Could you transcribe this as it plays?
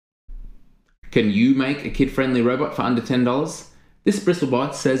Can you make a kid-friendly robot for under $10? This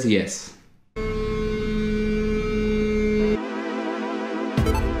Bristlebot says yes.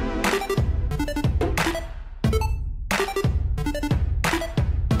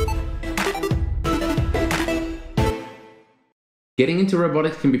 Getting into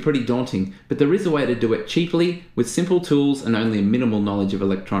robotics can be pretty daunting, but there is a way to do it cheaply with simple tools and only a minimal knowledge of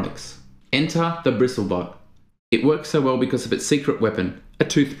electronics. Enter the Bristlebot. It works so well because of its secret weapon, a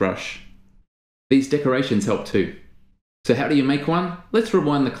toothbrush. These decorations help too. So how do you make one? Let's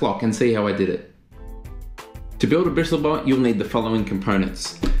rewind the clock and see how I did it. To build a Bristlebot, you'll need the following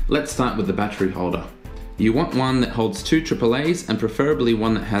components. Let's start with the battery holder. You want one that holds 2 AAAs and preferably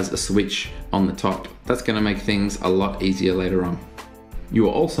one that has a switch on the top. That's going to make things a lot easier later on. You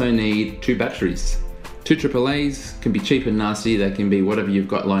will also need 2 batteries. 2 AAAs can be cheap and nasty, they can be whatever you've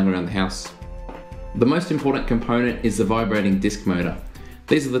got lying around the house. The most important component is the vibrating disc motor.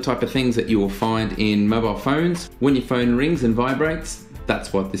 These are the type of things that you will find in mobile phones. When your phone rings and vibrates,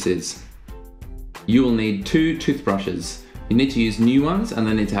 that's what this is. You will need 2 toothbrushes. You need to use new ones and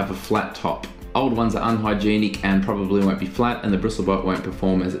they need to have a flat top. Old ones are unhygienic and probably won't be flat, and the Bristlebot won't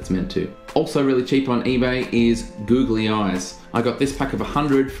perform as it's meant to. Also really cheap on eBay is googly eyes. I got this pack of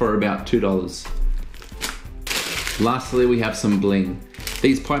 100 for about $2. Lastly, we have some bling.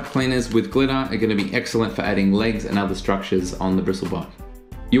 These pipe cleaners with glitter are going to be excellent for adding legs and other structures on the Bristlebot.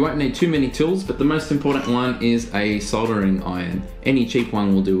 You won't need too many tools, but the most important one is a soldering iron. Any cheap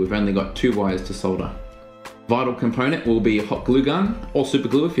one will do, we've only got 2 wires to solder. Vital component will be a hot glue gun, or super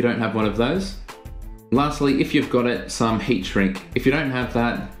glue if you don't have one of those. Lastly, if you've got it, some heat shrink. If you don't have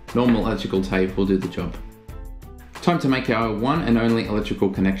that, normal electrical tape will do the job. Time to make our one and only electrical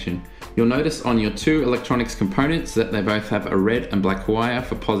connection. You'll notice on your 2 electronics components that they both have a red and black wire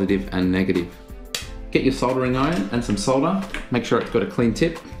for positive and negative. Get your soldering iron and some solder. Make sure it's got a clean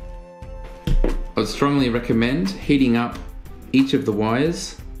tip. I would strongly recommend heating up each of the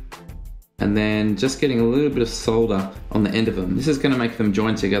wires and then just getting a little bit of solder on the end of them. This is going to make them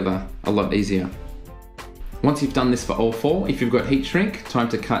join together a lot easier. Once you've done this for all 4, if you've got heat shrink, time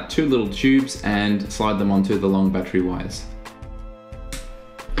to cut 2 little tubes and slide them onto the long battery wires.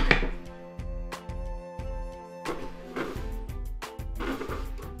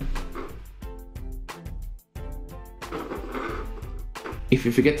 If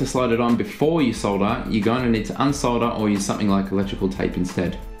you forget to slide it on before you solder, you're going to need to unsolder or use something like electrical tape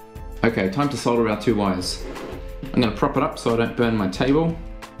instead. Okay, time to solder our 2 wires. I'm going to prop it up so I don't burn my table.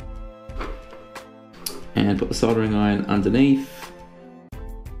 And put the soldering iron underneath.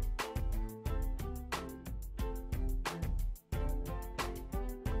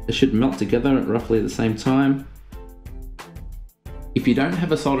 It should melt together at roughly the same time. If you don't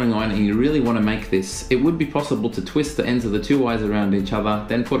have a soldering iron and you really want to make this, it would be possible to twist the ends of the 2 wires around each other,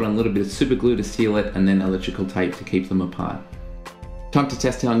 then put on a little bit of super glue to seal it, and then electrical tape to keep them apart. Time to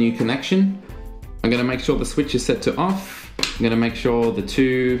test our new connection. I'm going to make sure the switch is set to off. I'm going to make sure the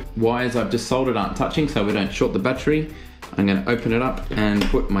 2 wires I've just soldered aren't touching so we don't short the battery. I'm going to open it up and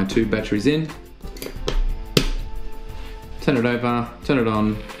put my 2 batteries in. Turn it over, turn it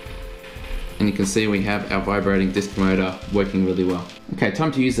on, and you can see we have our vibrating disc motor working really well. Okay,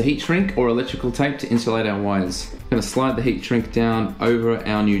 time to use the heat shrink or electrical tape to insulate our wires. I'm going to slide the heat shrink down over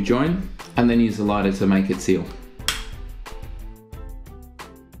our new join and then use the lighter to make it seal.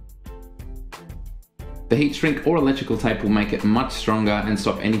 The heat shrink or electrical tape will make it much stronger and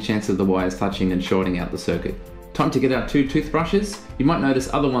stop any chance of the wires touching and shorting out the circuit. Time to get our 2 toothbrushes. You might notice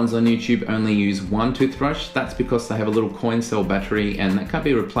other ones on YouTube only use 1 toothbrush. That's because they have a little coin cell battery and that can't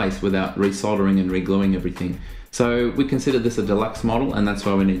be replaced without resoldering and re-gluing everything. So we consider this a deluxe model and that's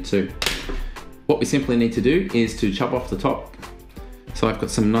why we need 2. What we simply need to do is to chop off the top. So I've got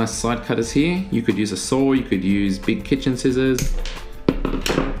some nice side cutters here. You could use a saw, you could use big kitchen scissors.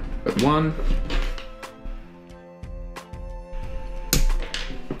 Got 1.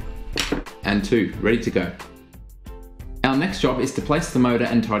 And 2, ready to go. Our next job is to place the motor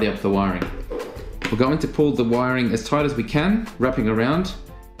and tidy up the wiring. We're going to pull the wiring as tight as we can, wrapping around,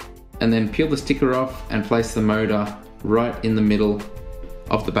 and then peel the sticker off and place the motor right in the middle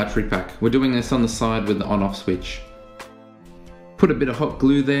of the battery pack. We're doing this on the side with the on-off switch. Put a bit of hot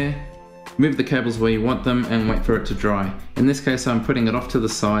glue there, move the cables where you want them and wait for it to dry. In this case I'm putting it off to the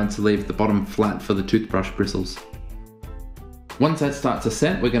side to leave the bottom flat for the toothbrush bristles. Once that starts to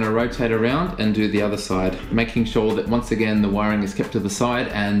set, we're going to rotate around and do the other side, making sure that once again the wiring is kept to the side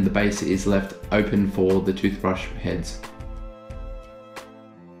and the base is left open for the toothbrush heads.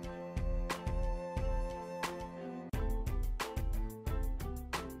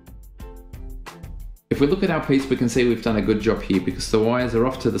 If we look at our piece, we can see we've done a good job here because the wires are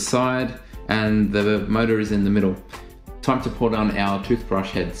off to the side and the motor is in the middle. Time to put on our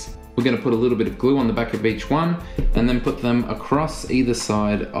toothbrush heads. We're going to put a little bit of glue on the back of each one and then put them across either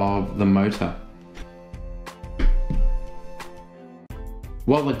side of the motor.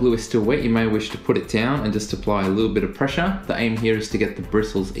 While the glue is still wet, you may wish to put it down and just apply a little bit of pressure. The aim here is to get the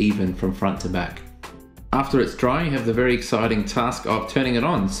bristles even from front to back. After it's dry, you have the very exciting task of turning it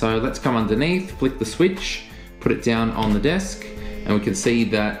on. So let's come underneath, flick the switch, put it down on the desk, and we can see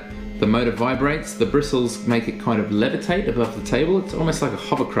that the motor vibrates. The bristles make it kind of levitate above the table. It's almost like a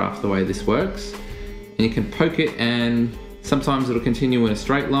hovercraft the way this works. And you can poke it and sometimes it'll continue in a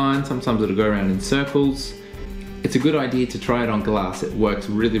straight line, sometimes it'll go around in circles. It's a good idea to try it on glass. It works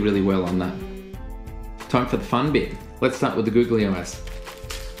really, really well on that. Time for the fun bit. Let's start with the googly eyes.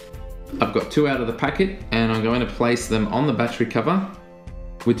 I've got 2 out of the packet and I'm going to place them on the battery cover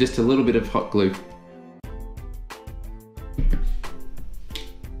with just a little bit of hot glue.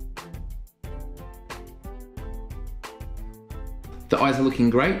 The eyes are looking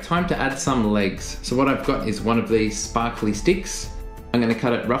great. Time to add some legs. So what I've got is one of these sparkly sticks. I'm going to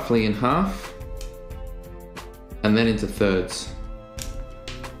cut it roughly in half and then into thirds.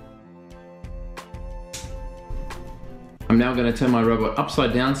 I'm now going to turn my robot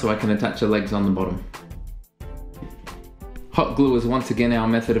upside down so I can attach the legs on the bottom. Hot glue is once again our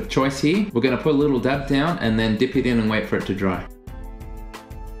method of choice here. We're going to put a little dab down and then dip it in and wait for it to dry.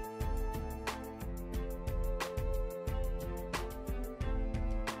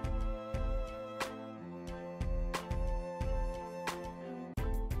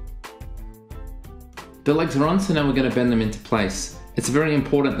 The legs are on, so now we're going to bend them into place. It's very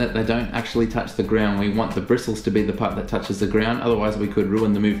important that they don't actually touch the ground. We want the bristles to be the part that touches the ground, otherwise we could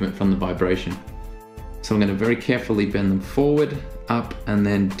ruin the movement from the vibration. So I'm going to very carefully bend them forward, up and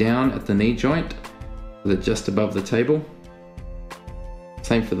then down at the knee joint, so they're just above the table.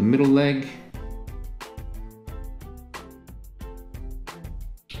 Same for the middle leg.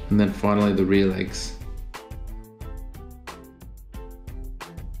 And then finally the rear legs.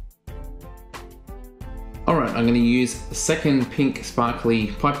 Alright, I'm going to use a second pink sparkly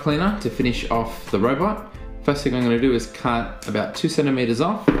pipe cleaner to finish off the robot. First thing I'm going to do is cut about 2 centimeters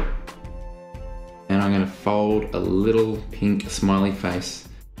off. And I'm going to fold a little pink smiley face.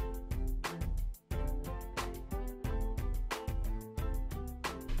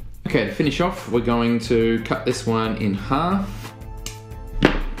 Okay, to finish off, we're going to cut this one in half.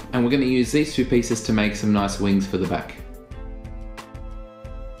 And we're going to use these 2 pieces to make some nice wings for the back.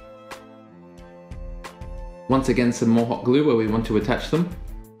 Once again, some more hot glue where we want to attach them.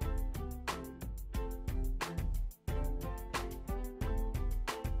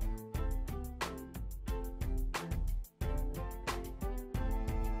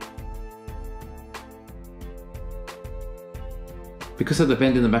 Because of the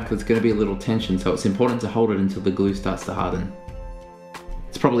bend in the back, there's going to be a little tension, so it's important to hold it until the glue starts to harden.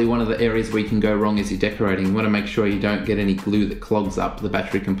 It's probably one of the areas where you can go wrong as you're decorating. You want to make sure you don't get any glue that clogs up the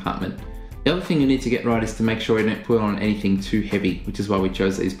battery compartment. The other thing you need to get right is to make sure you don't put on anything too heavy, which is why we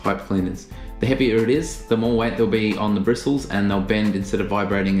chose these pipe cleaners. The heavier it is, the more weight there'll be on the bristles and they'll bend instead of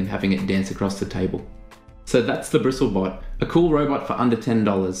vibrating and having it dance across the table. So that's the Bristlebot, a cool robot for under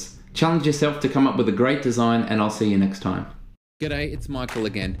 $10. Challenge yourself to come up with a great design and I'll see you next time. G'day, it's Michael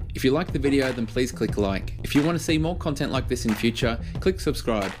again. If you liked the video, then please click like. If you want to see more content like this in future, click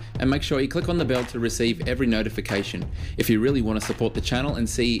subscribe and make sure you click on the bell to receive every notification. If you really want to support the channel and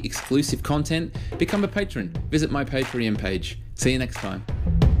see exclusive content, become a patron. Visit my Patreon page. See you next time.